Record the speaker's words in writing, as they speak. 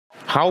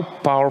How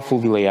powerful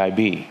will AI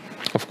be?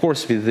 Of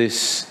course, with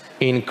this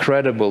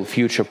incredible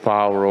future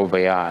power of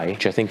AI,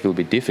 which I think will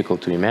be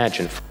difficult to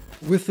imagine.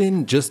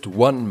 Within just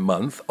 1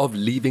 month of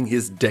leaving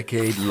his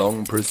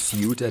decade-long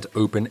pursuit at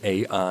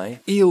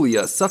OpenAI,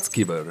 Ilya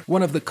Sutskever,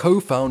 one of the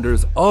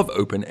co-founders of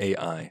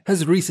OpenAI,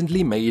 has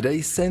recently made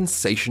a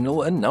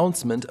sensational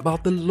announcement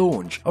about the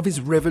launch of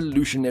his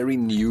revolutionary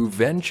new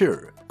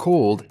venture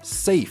called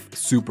Safe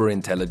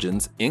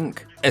Superintelligence Inc.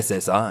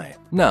 SSI.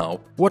 Now,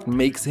 what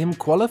makes him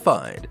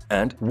qualified?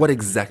 And what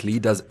exactly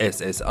does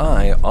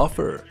SSI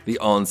offer? The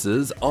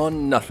answers are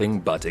nothing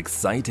but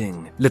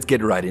exciting. Let's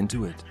get right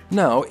into it.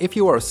 Now, if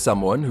you are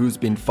someone who's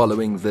been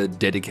following the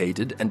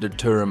dedicated and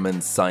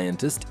determined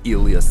scientist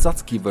Ilya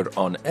Sutskever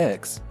on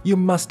X, you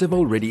must have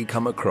already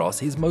come across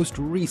his most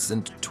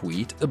recent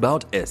tweet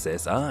about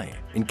SSI.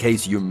 In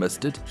case you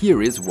missed it,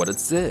 here is what it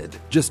said.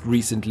 Just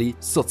recently,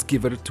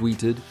 Sutskever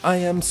tweeted, "I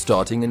am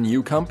starting a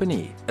new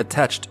company."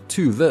 Attached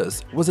to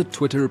this was a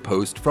Twitter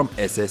post from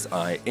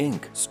SSI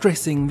Inc.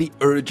 stressing the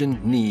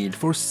urgent need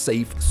for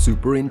safe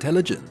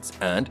superintelligence,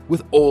 and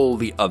with all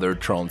the other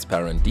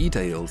transparent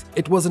details,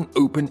 it was an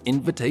open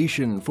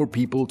invitation for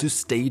people to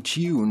stay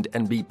tuned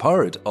and be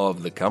part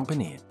of the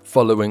company.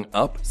 Following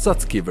up,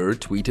 Sutskever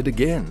tweeted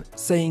again,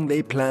 saying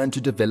they plan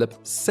to develop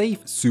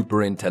safe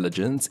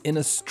superintelligence in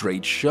a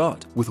straight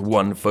shot, with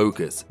one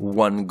focus,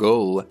 one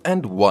goal,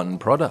 and one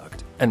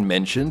product, and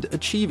mentioned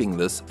achieving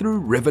this through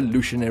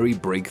revolutionary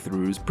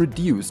breakthroughs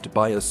produced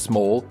by a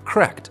small,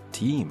 cracked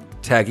team,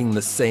 tagging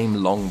the same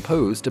long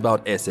post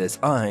about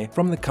SSI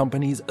from the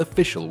company's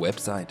official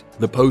website.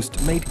 The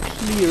post made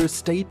clear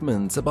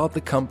statements about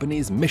the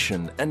company's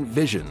mission and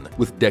vision,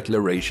 with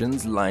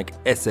declarations like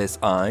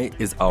 "SSI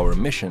is our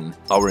mission,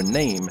 our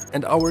name,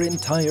 and our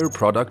entire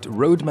product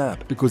roadmap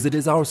because it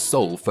is our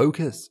sole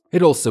focus."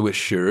 It also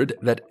assured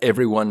that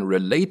everyone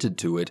related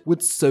to it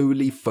would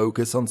solely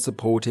focus on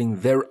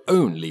supporting their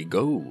only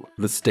goal.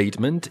 The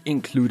statement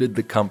included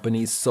the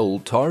company's sole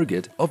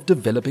target of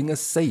developing a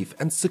safe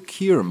and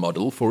secure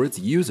model for its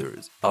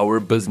users. "Our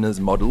business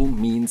model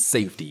means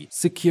safety,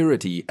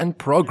 security, and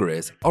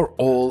progress are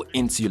all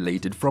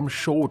insulated from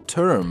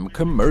short-term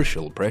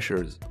commercial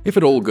pressures." If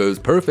it all goes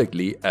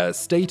perfectly as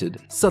stated,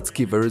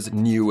 Sutskever's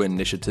new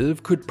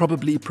initiative could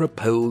probably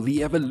propel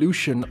the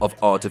evolution of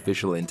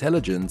artificial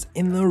intelligence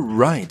in the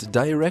right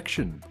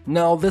direction.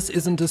 Now, this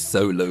isn't a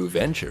solo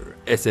venture.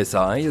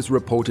 SSI is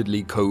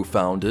reportedly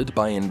co-founded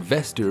by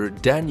investor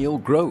Daniel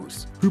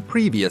Gross, who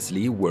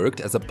previously worked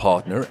as a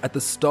partner at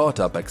the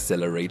startup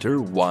accelerator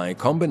Y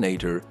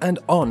Combinator and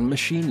on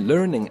machine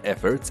learning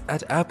efforts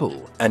at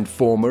Apple, and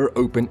former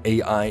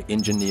OpenAI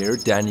engineer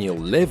Daniel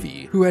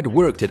Levy, who had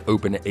worked at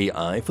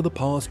OpenAI for the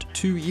past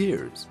 2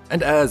 years.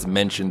 And as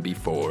mentioned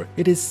before,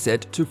 it is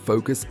set to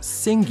focus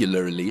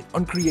singularly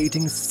on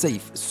creating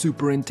safe,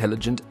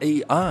 superintelligent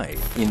AI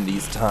in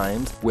these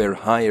times where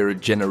higher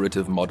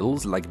generative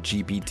models like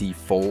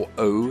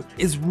GPT-4o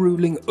is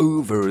ruling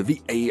over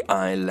the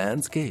AI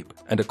landscape.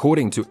 And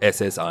according to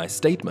SSI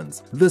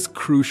statements, this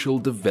crucial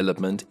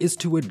development is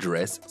to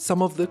address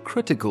some of the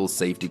critical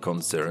safety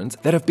concerns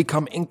that have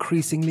become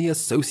increasingly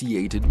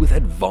associated with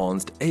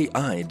advanced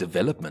AI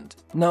development.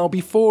 Now,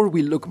 before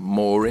we look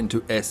more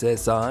into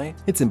SSI,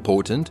 it's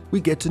important we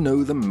get to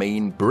know the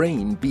main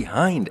brain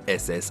behind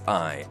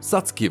SSI,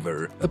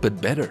 Sutskever, a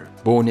bit better.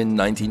 Born in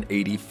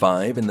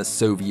 1985 in the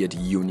Soviet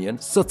Union,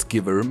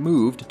 Sutskever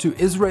moved to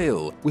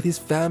Israel with his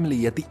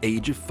family at the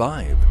age of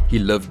 5. He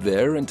lived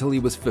there until he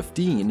was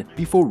 15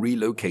 before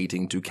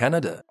relocating to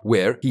Canada,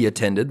 where he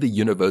attended the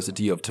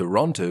University of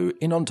Toronto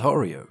in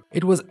Ontario.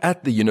 It was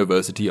at the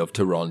University of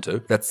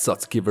Toronto that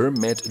Sutskever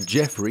met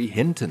Geoffrey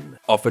Hinton,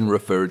 often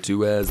referred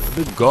to as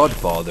the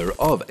godfather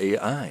of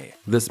AI.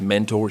 This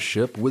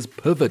mentorship was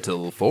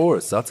pivotal for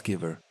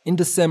Sutskever. In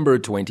December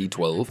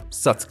 2012,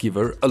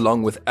 Sutskever,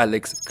 along with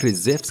Alex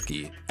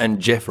Krzyzewski and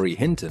Geoffrey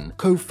Hinton,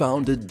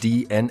 co-founded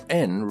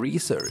DNN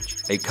Research,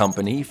 a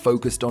company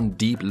focused on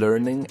deep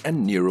learning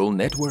and neural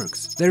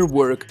networks. Their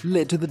work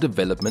led to the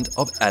development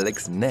of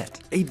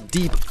AlexNet, a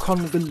deep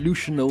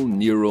convolutional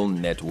neural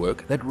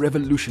network that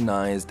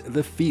revolutionized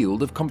the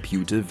field of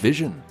computer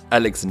vision.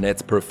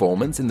 AlexNet's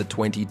performance in the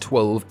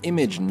 2012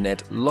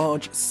 ImageNet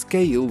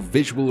Large-Scale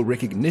Visual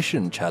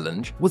Recognition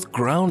Challenge was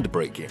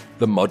groundbreaking.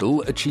 The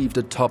model achieved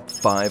a top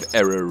 5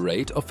 error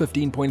rate of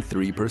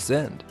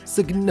 15.3%,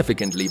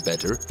 significantly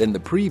better than the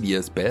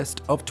previous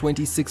best of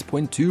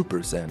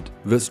 26.2%.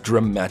 This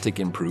dramatic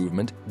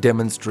improvement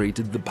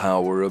demonstrated the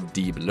power of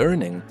deep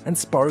learning and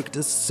sparked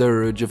a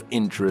surge of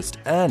interest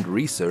and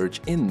research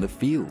in the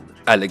field.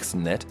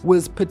 AlexNet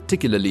was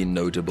particularly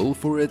notable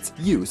for its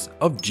use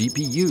of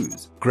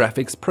GPUs,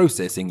 graphics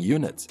processing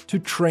units, to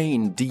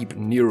train deep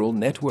neural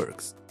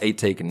networks, a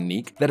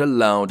technique that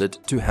allowed it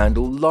to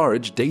handle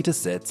large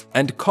datasets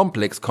and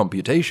complex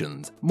computations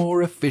computations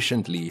more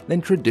efficiently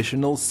than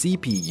traditional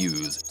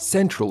CPUs,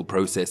 central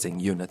processing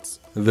units.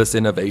 This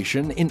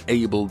innovation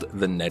enabled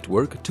the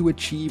network to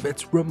achieve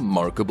its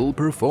remarkable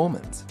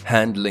performance,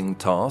 handling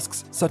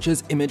tasks such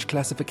as image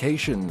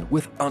classification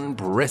with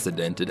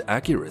unprecedented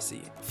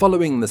accuracy.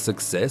 Following the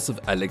success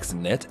of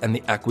AlexNet and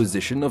the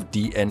acquisition of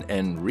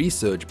DNN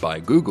Research by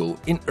Google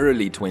in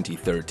early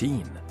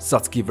 2013,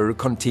 Sutskever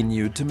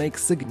continued to make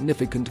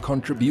significant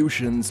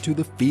contributions to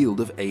the field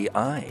of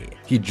AI.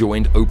 He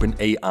joined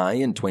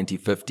OpenAI in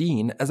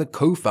 2015 as a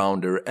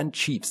co-founder and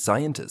chief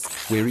scientist,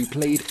 where he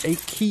played a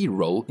key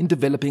role in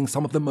developing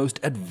some of the most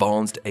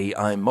advanced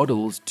AI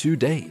models to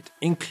date,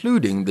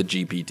 including the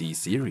GPT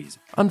series.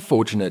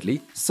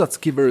 Unfortunately,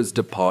 Sutskever's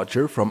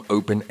departure from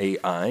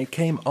OpenAI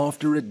came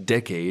after a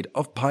decade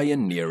of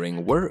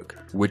pioneering work,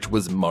 which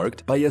was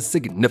marked by a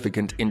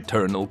significant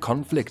internal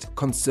conflict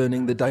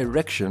concerning the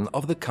direction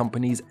of the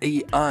company's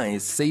AI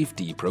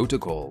safety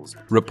protocols.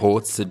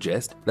 Reports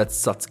suggest that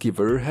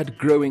Sutskever had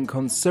growing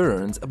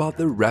concerns about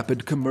the rapid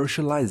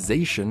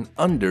commercialization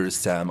under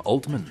Sam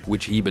Altman,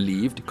 which he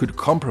believed could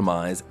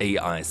compromise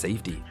AI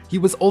safety. He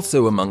was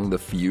also among the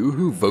few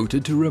who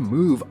voted to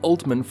remove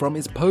Altman from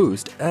his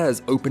post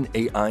as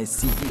OpenAI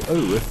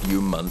CEO a few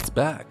months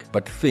back.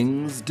 But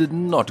things did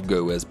not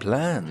go as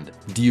planned.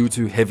 Due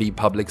to heavy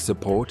public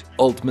support,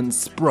 Altman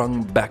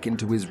sprung back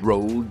into his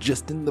role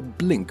just in the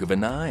blink of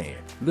an eye.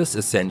 This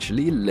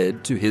essentially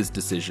led to his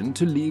decision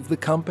to leave the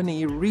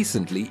company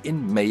recently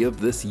in May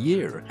of this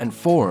year and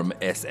form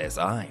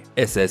SSI.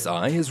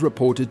 SSI is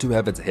reported to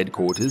have its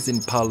headquarters in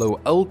Palo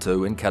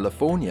Alto in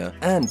California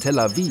and Tel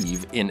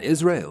Aviv in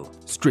Israel,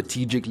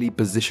 strategically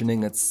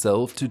positioning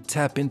itself to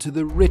tap into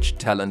the rich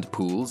talent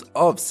pools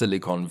of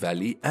Silicon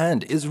Valley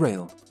and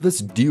Israel. This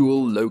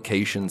dual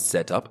location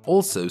setup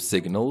also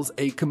signals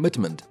a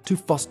commitment to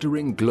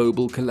fostering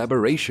global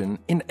collaboration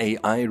in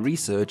AI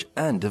research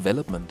and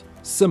development.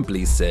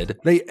 Simply said,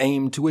 they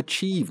aim to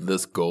achieve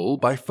this goal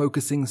by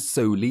focusing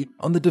solely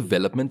on the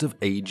development of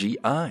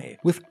AGI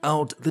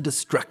without the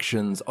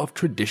distractions of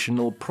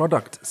traditional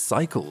product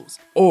cycles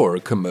or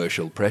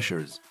commercial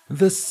pressures.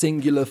 This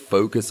singular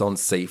focus on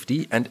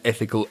safety and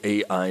ethical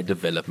AI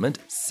development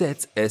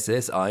sets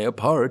SSI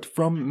apart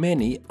from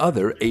many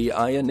other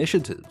AI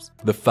initiatives.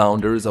 The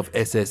founders of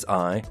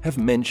SSI have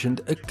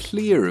mentioned a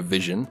clear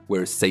vision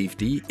where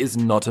safety is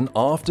not an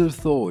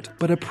afterthought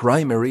but a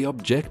primary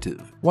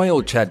objective.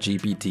 While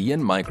ChatGPT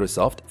and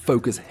Microsoft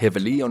focus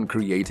heavily on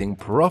creating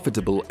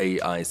profitable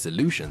AI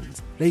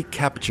solutions, they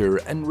capture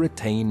and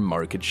retain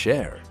market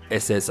share.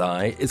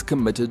 SSI is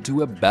committed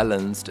to a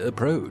balanced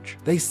approach.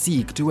 They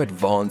seek to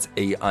advance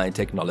AI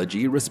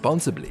technology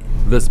responsibly.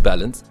 This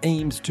balance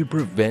aims to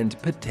prevent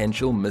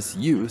potential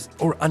misuse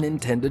or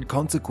unintended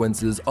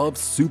consequences of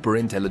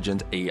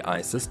superintelligent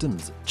AI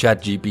systems.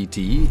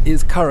 ChatGPT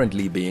is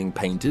currently being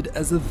painted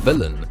as a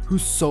villain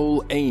whose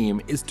sole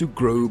aim is to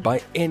grow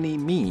by any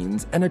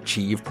means and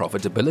achieve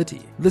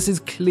profitability. This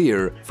is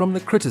clear from the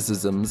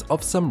criticisms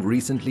of some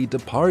recently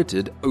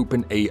departed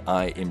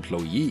OpenAI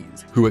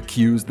employees who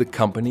accused the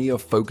company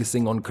of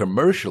focusing on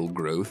commercial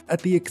growth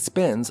at the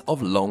expense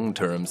of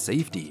long-term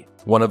safety.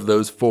 One of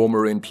those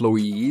former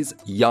employees,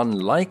 Jan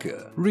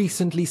Leica,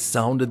 recently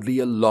sounded the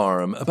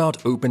alarm about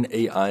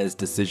OpenAI's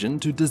decision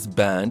to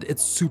disband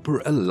its super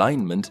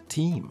alignment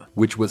team,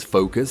 which was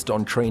focused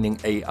on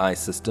training AI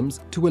systems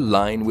to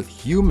align with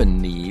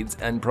human needs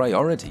and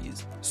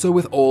priorities. So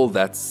with all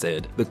that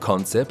said, the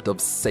concept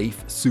of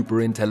safe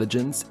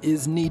superintelligence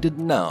is needed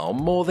now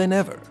more than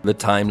ever. The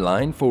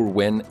timeline for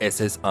when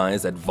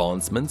SSI's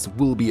advancements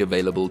will be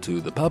available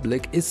to the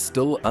public is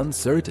still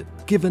uncertain.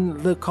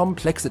 Given the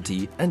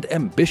complexity and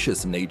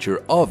ambitious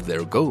nature of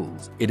their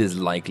goals, it is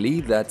likely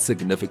that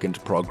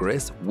significant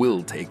progress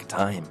will take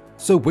time.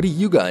 So what do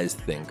you guys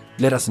think?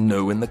 Let us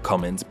know in the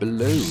comments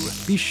below.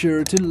 Be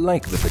sure to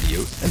like the video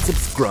and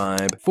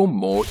subscribe for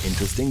more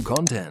interesting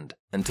content.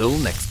 Until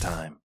next time.